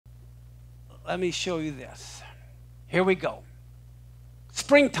let me show you this. Here we go.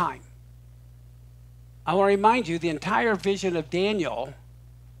 Springtime. I want to remind you, the entire vision of Daniel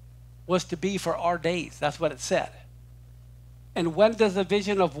was to be for our days. That's what it said. And when does the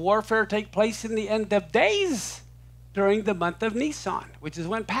vision of warfare take place? In the end of days, during the month of Nisan, which is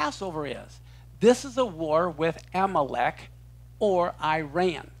when Passover is. This is a war with Amalek or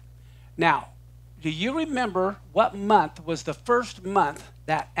Iran. Now, do you remember what month was the first month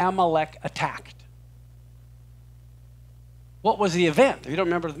that Amalek attacked? What was the event? If you don't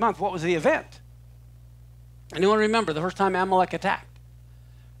remember the month, what was the event? Anyone remember the first time Amalek attacked?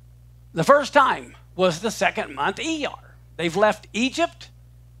 The first time was the second month, Iyar. They've left Egypt,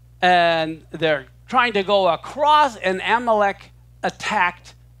 and they're trying to go across, and Amalek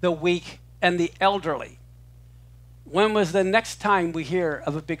attacked the weak and the elderly. When was the next time we hear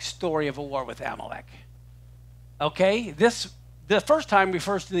of a big story of a war with Amalek? Okay, the first time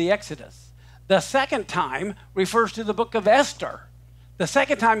refers to the Exodus. The second time refers to the book of Esther. The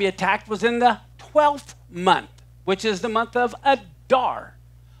second time he attacked was in the 12th month, which is the month of Adar.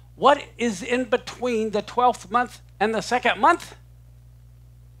 What is in between the 12th month and the second month?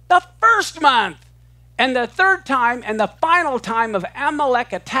 The first month. And the third time and the final time of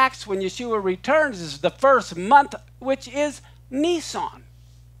Amalek attacks when Yeshua returns is the first month, which is Nisan.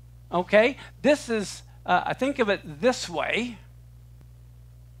 Okay? This is, I think of it this way.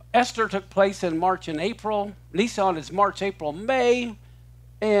 Esther took place in March and April. Nisan is March, April, May.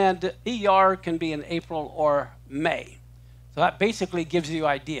 And ER can be in April or May. So that basically gives you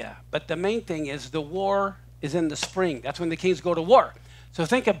an idea. But the main thing is the war is in the spring. That's when the kings go to war. So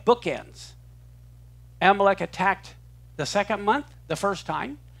think of bookends. Amalek attacked the second month, the first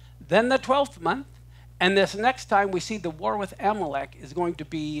time, then the 12th month, and this next time we see the war with Amalek is going to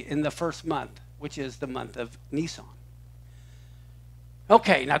be in the first month, which is the month of Nisan.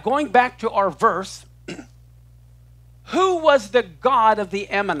 Okay, now going back to our verse, who was the god of the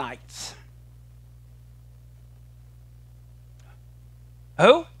Ammonites?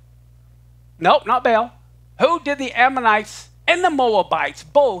 Who? Nope, not Baal. Who did the Ammonites and the Moabites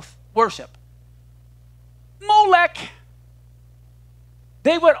both worship? Molech.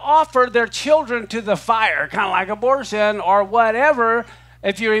 They would offer their children to the fire, kind of like abortion or whatever.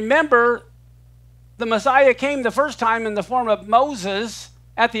 If you remember, the Messiah came the first time in the form of Moses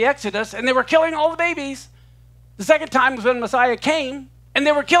at the Exodus, and they were killing all the babies. The second time was when Messiah came, and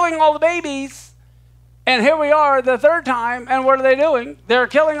they were killing all the babies. And here we are the third time, and what are they doing? They're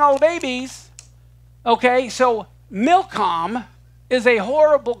killing all the babies. Okay, so Milcom is a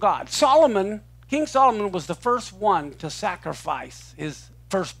horrible god. King Solomon was the first one to sacrifice his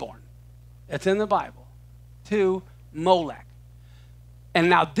firstborn. It's in the Bible. To Molech. And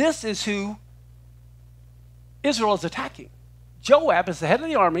now this is who Israel is attacking. Joab is the head of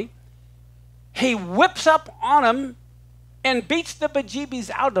the army. He whips up on him and beats the bejeebies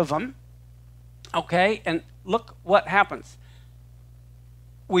out of him. Okay, and look what happens.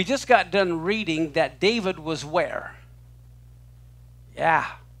 We just got done reading that David was where? Yeah,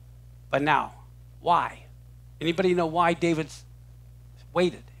 but now, why? Anybody know why David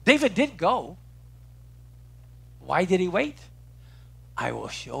waited? David did go. Why did he wait? I will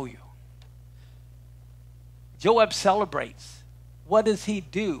show you. Joab celebrates. What does he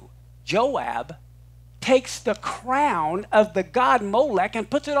do? Joab takes the crown of the god Molech and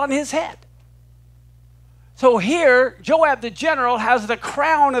puts it on his head. So here, Joab the general has the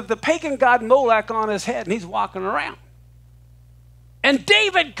crown of the pagan god Molech on his head, and he's walking around. And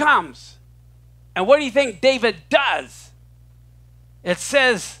David comes. And what do you think David does? It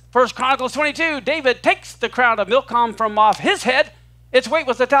says, 1 Chronicles 22, David takes the crown of Milcom from off his head. Its weight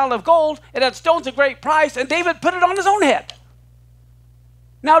was a talent of gold. It had stones of great price, and David put it on his own head.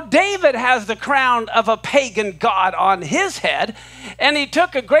 Now David has the crown of a pagan god on his head, and he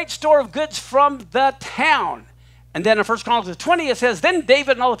took a great store of goods from the town. And then in 1 Chronicles 20, it says, then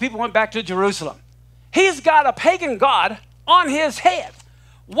David and all the people went back to Jerusalem. He's got a pagan god on his head.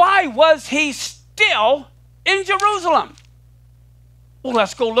 Why was he still in Jerusalem? Well,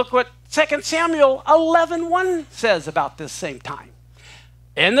 let's go look what 2 Samuel 11:1 says about this same time.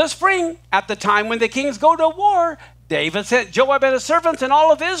 In the spring, at the time when the kings go to war, David sent Joab and his servants and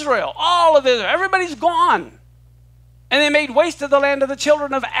all of Israel. Everybody's gone. And they made waste of the land of the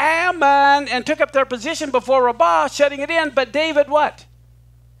children of Ammon and took up their position before Rabbah, shutting it in. But David what?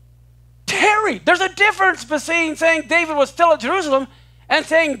 Tarried. There's a difference between saying David was still at Jerusalem and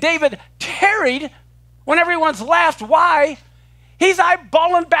saying David tarried when everyone's left. Why? He's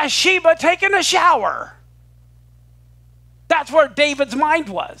eyeballing Bathsheba taking a shower. That's where David's mind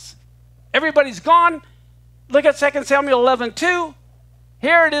was. Everybody's gone. Look at 2 Samuel 11:2.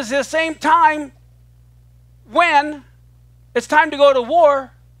 here it is the same time when it's time to go to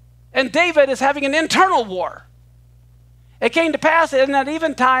war, and David is having an internal war. It came to pass in that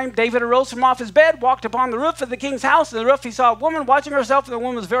even time, David arose from off his bed, walked upon the roof of the king's house. And the roof he saw a woman washing herself, and the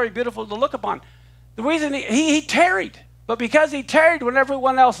woman was very beautiful to look upon. The reason he tarried, but because he tarried when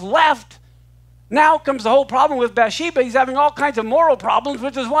everyone else left, now comes the whole problem with Bathsheba. He's having all kinds of moral problems,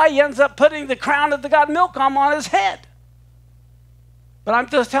 which is why he ends up putting the crown of the god Milcom on his head. But I'm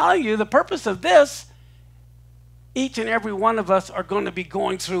just telling you, the purpose of this, each and every one of us are going to be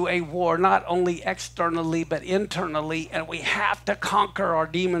going through a war, not only externally, but internally, and we have to conquer our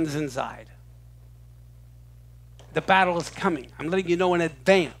demons inside. The battle is coming. I'm letting you know in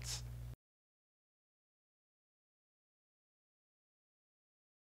advance.